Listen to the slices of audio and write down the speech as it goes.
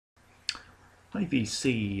Hi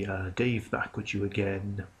VC, Dave back with you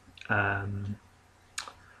again. Um,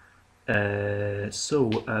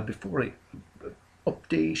 Before I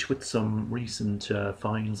update with some recent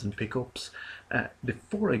finds and pickups,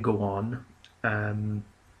 before I go on, um,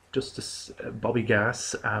 Bobby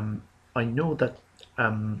Gas, I know that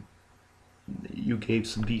um, you gave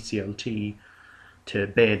some VCLT to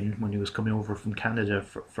Ben when he was coming over from Canada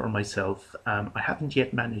for myself. I haven't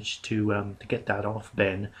yet managed to get that off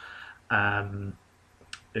Ben. Um,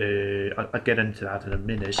 I'll get into that in a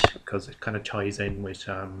minute because it kind of ties in with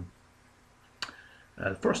the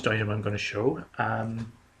first item I'm going to show.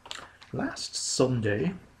 Last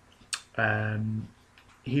Sunday, um,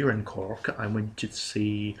 here in Cork, I went to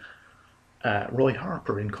see Roy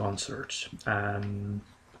Harper in concert. Roy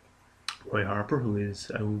Harper, who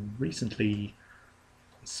is recently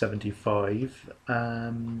 75.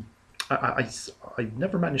 I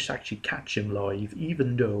never managed to actually catch him live,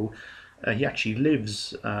 even though he actually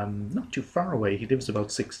lives not too far away. He lives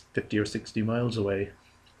about 50 or 60 miles away.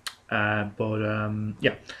 Yeah,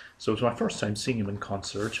 so it was my first time seeing him in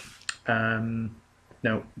concert.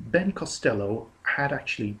 Now, Ben Costello had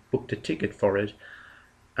actually booked a ticket for it,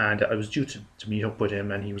 and I was due to meet up with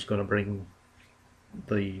him, and he was going to bring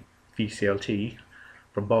the VCLT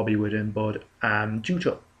from Bobby with him, but due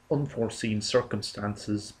to unforeseen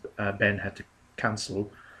circumstances, Ben had to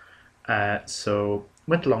cancel. So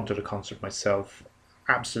went along to the concert myself.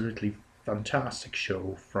 Absolutely fantastic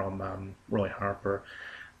show from Roy Harper.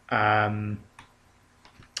 Um,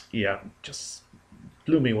 yeah, just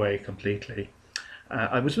blew me away completely.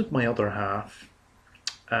 I was with my other half.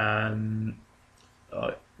 Um,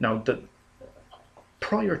 Now,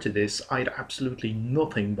 prior to this, I had absolutely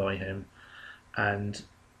nothing by him, and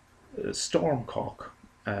Stormcock,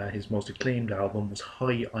 his most acclaimed album, was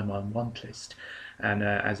high on my want list. And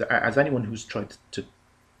as anyone who's tried to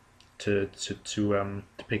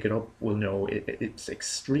pick it up will know, it's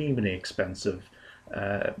extremely expensive.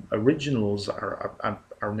 Originals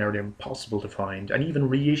are nearly impossible to find, and even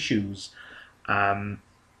reissues um,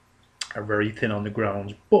 are very thin on the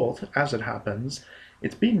ground. But as it happens,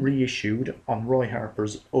 it's been reissued on Roy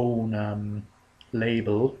Harper's own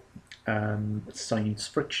label, Science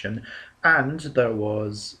Friction, and there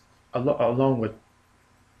was along with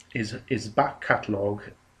his back catalogue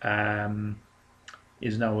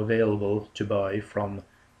is now available to buy from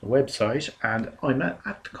the website. And I'm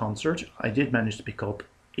at the concert. I did manage to pick up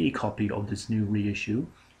a copy of this new reissue.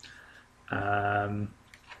 Um,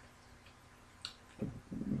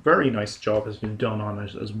 Very nice job has been done on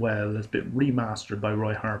it as well. It's been remastered by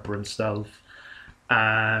Roy Harper himself.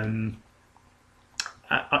 Um,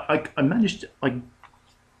 I managed.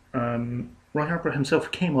 Roy Harper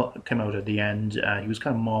himself came out at the end. He was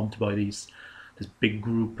kind of mobbed by this big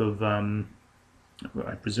group of I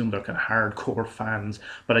presume they're kind of hardcore fans.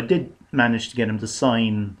 But I did manage to get him to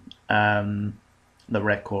sign the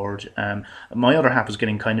record. My other half was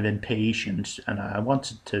getting kind of impatient, and I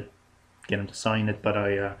wanted to get him to sign it, but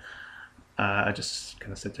I just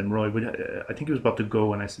kind of said to him, Roy, I think he was about to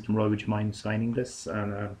go, and I said to him, Roy, would you mind signing this?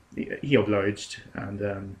 And he obliged,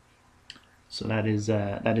 and so that is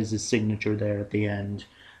his signature there at the end.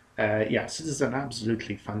 Yes, this is an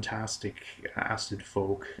absolutely fantastic acid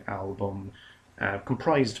folk album,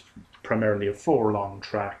 comprised primarily of 4 long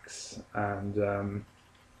tracks, and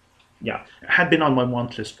yeah, it had been on my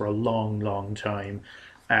want list for a long time.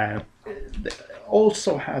 Uh,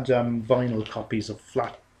 Also had vinyl copies of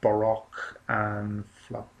Flat Baroque, and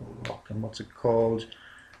what's it called,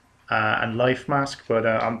 and Life Mask, but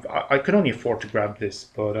I could only afford to grab this.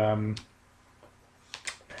 But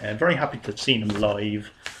very happy to have seen him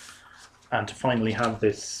live and to finally have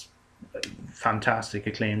this fantastic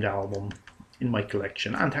acclaimed album in my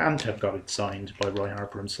collection, and to have got it signed by Roy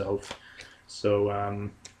Harper himself. So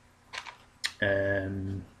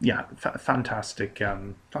yeah, fantastic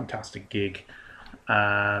gig.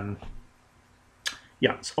 Um,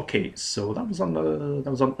 yeah, okay. So that was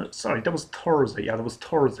Thursday. Yeah, that was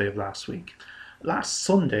Thursday of last week. Last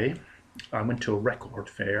Sunday, I went to a record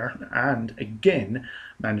fair and again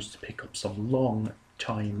managed to pick up some long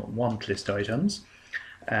time want list items.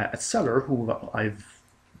 A seller who I've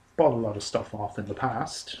bought a lot of stuff off in the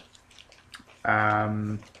past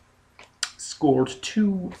scored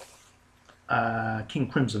 2 King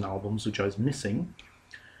Crimson albums, which I was missing.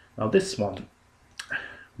 Now this one,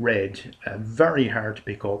 Red, very hard to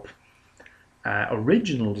pick up.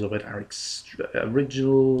 Originals of it are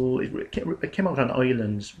original. It came out on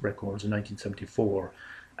Island Records in 1974.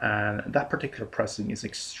 That particular pressing is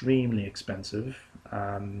extremely expensive.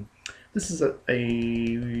 This is a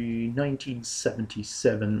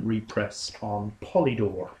 1977 repress on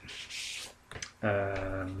Polydor.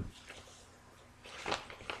 Go.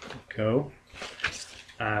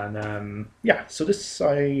 And yeah, so this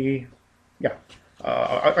I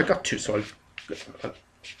got two, so I'll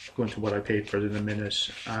go into what I paid for it in a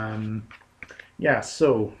minute. Yeah,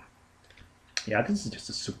 so yeah, this is just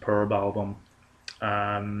a superb album.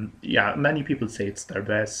 Yeah, many people say it's their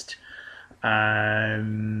best.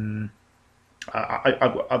 Um,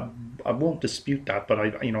 I won't dispute that, but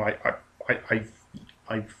I've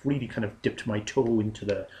really kind of dipped my toe into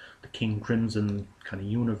the King Crimson kind of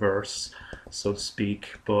universe, so to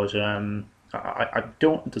speak. But I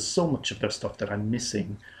don't. There's so much of their stuff that I'm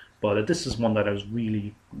missing. But this is one that I was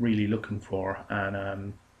really looking for,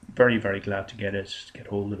 and very glad to get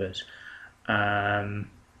hold of it.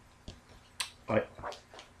 Um, I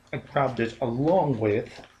I grabbed it along with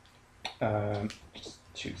just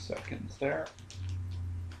 2 seconds there.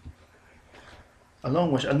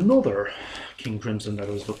 Along with another King Crimson that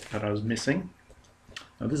I was missing.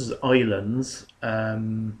 Now this is Islands.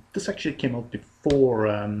 This actually came out before.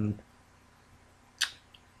 I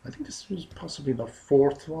think this was possibly the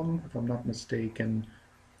fourth one, if I'm not mistaken.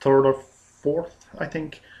 Third or fourth, I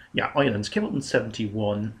think. Yeah, Islands came out in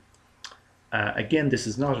 '71. Again, this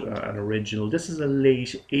is not an original. This is a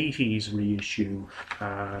late '80s reissue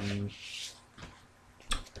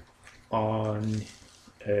on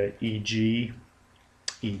EG.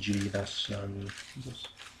 That's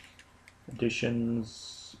edition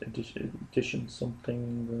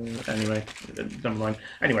something. Anyway, never mind.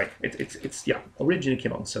 Anyway, it's yeah. Originally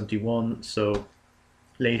came out in '71, so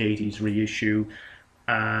late '80s reissue.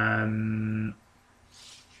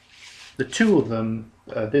 The two of them,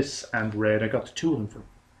 this and Red, I got the two of them for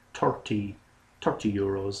 30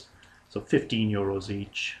 euros, so 15 euros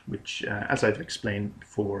each, which, as I've explained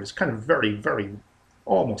before, is kind of very,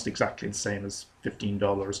 almost exactly the same as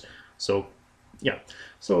 $15. So, yeah,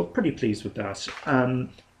 so pretty pleased with that.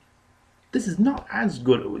 This is not as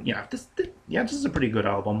good. Yeah, this is a pretty good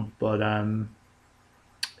album, but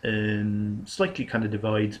slightly kind of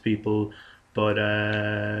divides people. But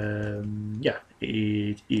yeah,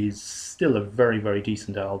 it is still a very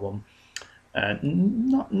decent album.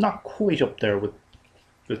 Not quite up there with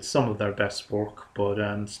some of their best work,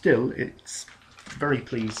 but still, it's very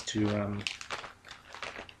pleased to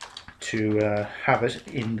have it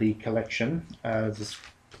in the collection. There's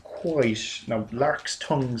quite now Lark's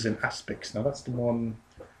Tongues and Aspects. Now that's the one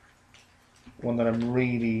that I'm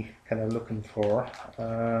really kind of looking for.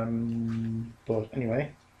 But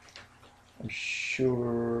anyway, I'm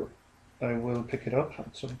sure I will pick it up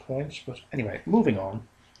at some point. But anyway, moving on.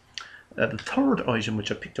 The third item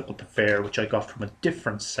which I picked up at the fair, which I got from a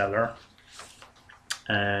different seller.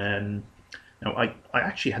 Now I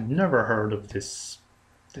actually had never heard of this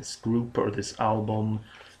group or this album,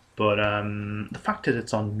 but the fact that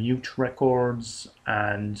it's on Mute Records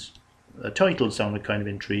and the title sounded kind of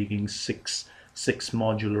intriguing. Six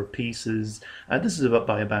modular pieces. This is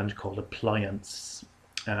by a band called Appliance.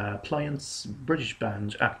 Appliance, British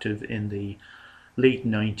band, active in the late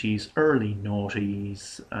 '90s, early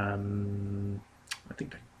noughties. I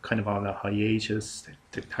think they're kind of on a hiatus.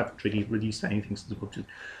 They haven't really released anything since about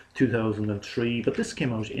 2003, but this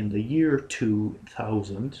came out in the year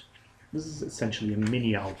 2000. This is essentially a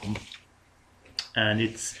mini album, and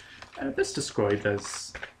it's best described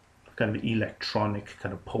as kind of electronic,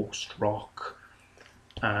 kind of post-rock.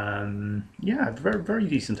 Yeah, very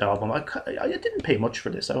decent album. I didn't pay much for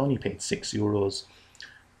this. I only paid €6,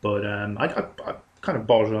 but I kind of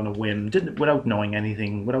bought it on a whim, without knowing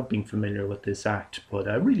anything, without being familiar with this act. But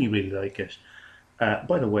I really like it.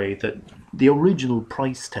 By the way, the original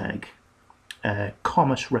price tag,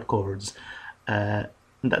 Comet Records,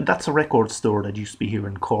 that's a record store that used to be here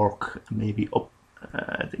in Cork, maybe up.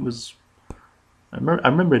 It was. I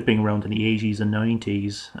remember it being around in the '80s and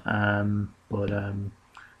 '90s, but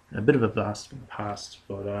a bit of a blast from the past.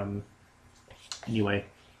 But anyway,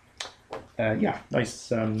 yeah,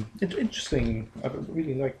 nice, interesting. I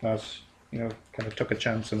really like that. Kind of took a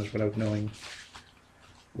chance on it without knowing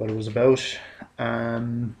what it was about.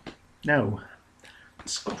 Now,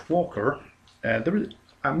 Scott Walker,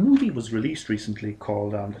 a movie was released recently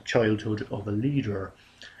called The Childhood of a Leader.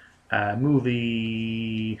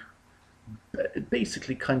 Movie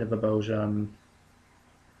basically kind of about a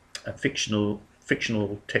fictional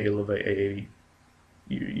tale of a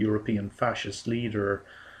European fascist leader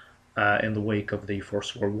in the wake of the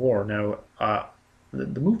First World War. Now,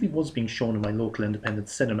 the movie was being shown in my local independent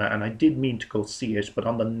cinema, and I did mean to go see it, but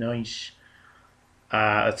on the night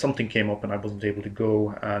something came up and I wasn't able to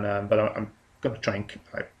go. And but I'm going to try and.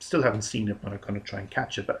 I still haven't seen it, but I'm going to try and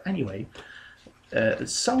catch it. But anyway,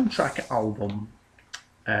 soundtrack album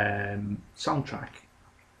Soundtrack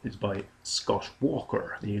is by Scott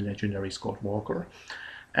Walker, the legendary Scott Walker.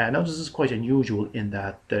 Now this is quite unusual in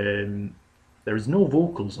that there is no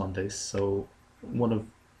vocals on this, so one of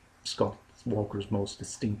Scott Walker's most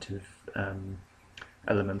distinctive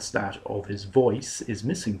elements, that of his voice, is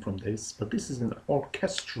missing from this. But this is an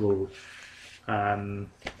orchestral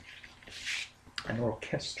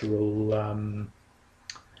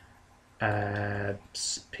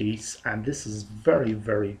piece, and this is very,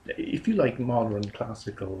 very, if you like modern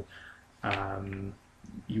classical,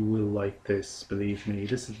 you will like this, believe me.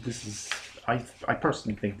 This is I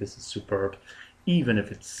personally think this is superb, even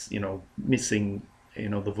if it's, you know, missing, you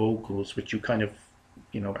know, the vocals, which you kind of,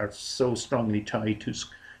 you know, are so strongly tied to,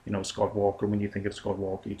 you know, Scott Walker. When you think of Scott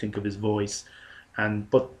Walker, you think of his voice,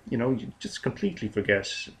 but you know, you just completely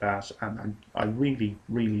forget that. And I really,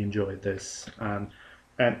 really enjoyed this. And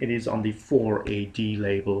it is on the 4AD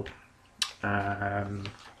label.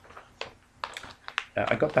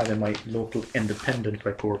 I got that in my local independent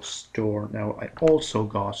record store. Now I also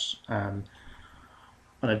got, on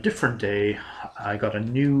a different day, I got a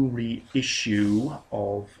new reissue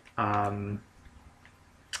of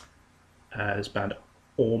this band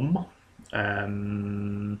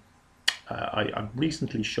I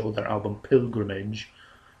recently showed their album Pilgrimage,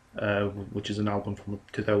 which is an album from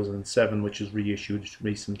 2007, which is reissued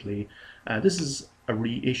recently. This is a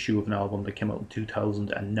reissue of an album that came out in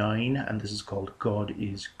 2009, and this is called God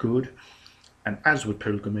is Good. And as with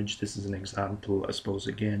Pilgrimage, this is an example, I suppose,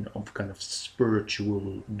 again, of kind of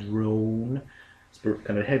spiritual drone,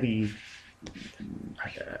 kind of heavy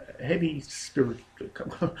spirit.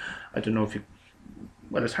 I don't know if you,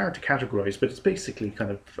 well, it's hard to categorize, but it's basically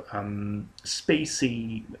kind of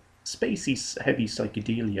spacey heavy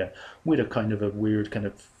psychedelia with a kind of a weird kind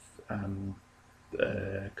of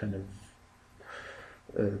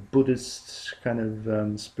Buddhist kind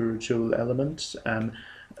of spiritual element.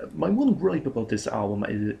 My one gripe about this album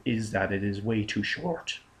is that it is way too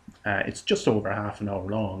short. It's just over half an hour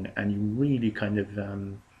long, and you really kind of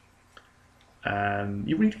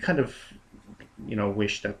you know,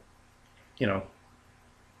 wish that, you know,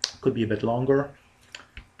 could be a bit longer.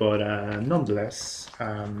 But nonetheless,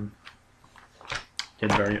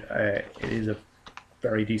 it is a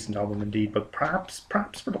very decent album indeed. But perhaps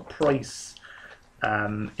for the price,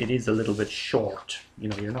 it is a little bit short. You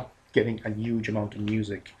know, you're not getting a huge amount of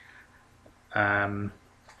music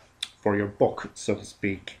for your buck, so to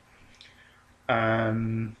speak.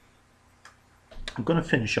 I'm going to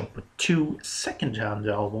finish up with two second-hand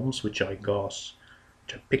albums which I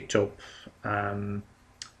picked up.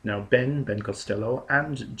 Now Ben Costello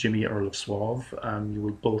and Jimmy Earl of Suave, you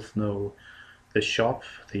will both know this shop,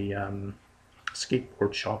 the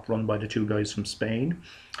skateboard shop run by the two guys from Spain.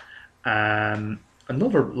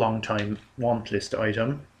 Another long-time want list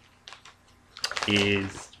item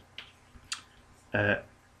is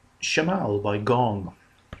Shamal by Gong.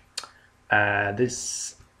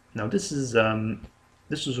 This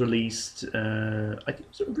was released, I think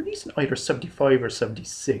it was released in either 75 or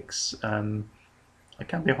 76. I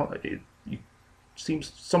can't be. It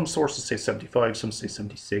seems some sources say 75, some say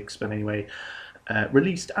 76, but anyway,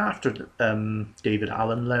 released after David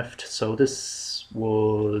Allen left. So this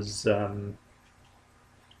was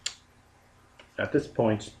at this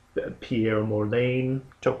point Pierre Morlaine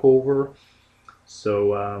took over.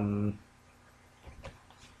 So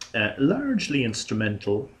largely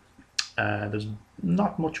instrumental. There's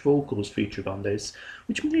not much vocals featured on this,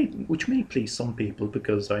 which may please some people,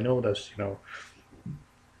 because I know that, you know,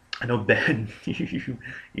 I know Ben, you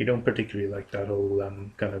don't particularly like that whole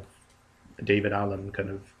kind of David Allen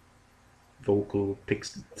kind of vocal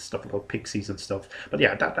stuff about pixies and stuff. But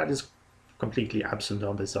yeah, that is completely absent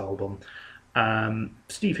on this album.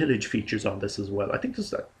 Steve Hillage features on this as well. I think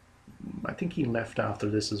he left after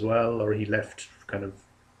this as well, or he left kind of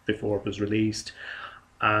before it was released.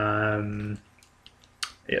 Yeah,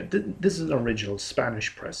 this is an original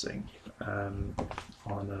Spanish pressing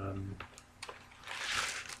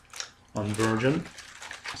on Virgin,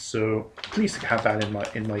 so pleased to have that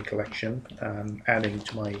in my collection, adding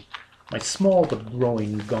to my small but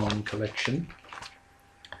growing Gong collection.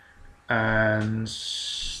 And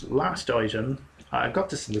last item, I got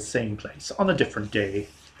this in the same place on a different day.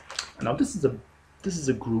 Now this is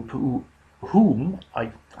a group whom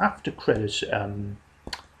I have to credit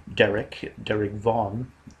Derek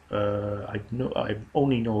Vaughan. I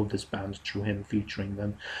only know this band through him featuring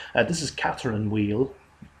them. This is Catherine Wheel.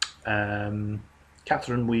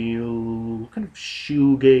 Catherine Wheel, kind of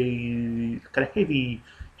shoegaze, kind of heavy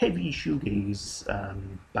shoegaze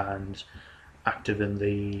band, active in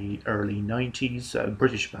the early 90s,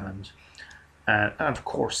 British band. and of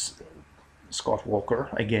course Scott Walker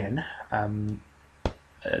again.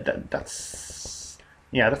 That's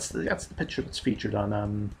the picture that's featured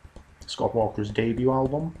on Scott Walker's debut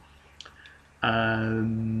album.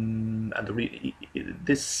 And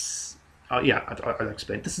this, I'll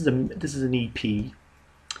explain. This is an EP,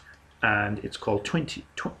 and it's called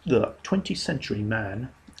the 20th Century Man,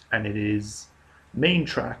 and it is main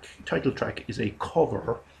track, title track is a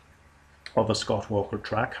cover of a Scott Walker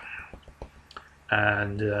track,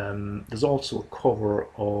 and there's also a cover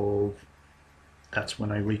of That's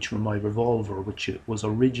When I Reach for My Revolver, which it was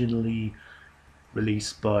originally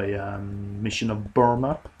released by Mission of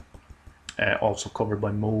Burma, also covered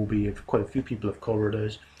by Moby. Quite a few people have covered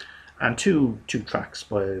it, and two tracks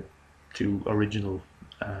by two original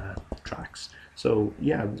tracks. So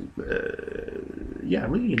really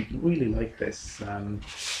like this.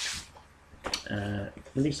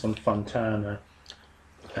 Released on Fontana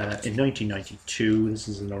in 1992. This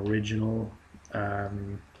is an original.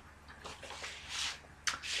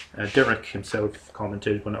 Derek himself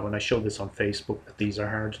commented when I showed this on Facebook that these are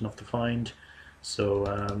hard enough to find.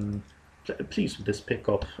 So pleased with this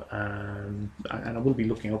pickup, and I will be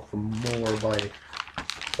looking out for more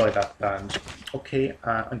by that band. Okay,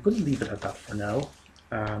 I'm going to leave it at that for now.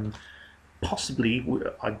 Possibly,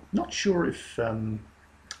 I'm not sure if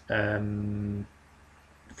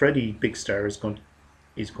Freddie Big Star is going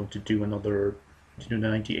to do another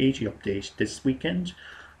 9080 update this weekend,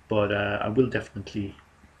 but I will definitely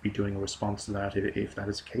be doing a response to that if that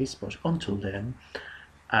is the case. But until then,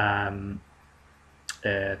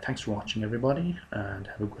 thanks for watching, everybody, and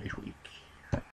have a great week.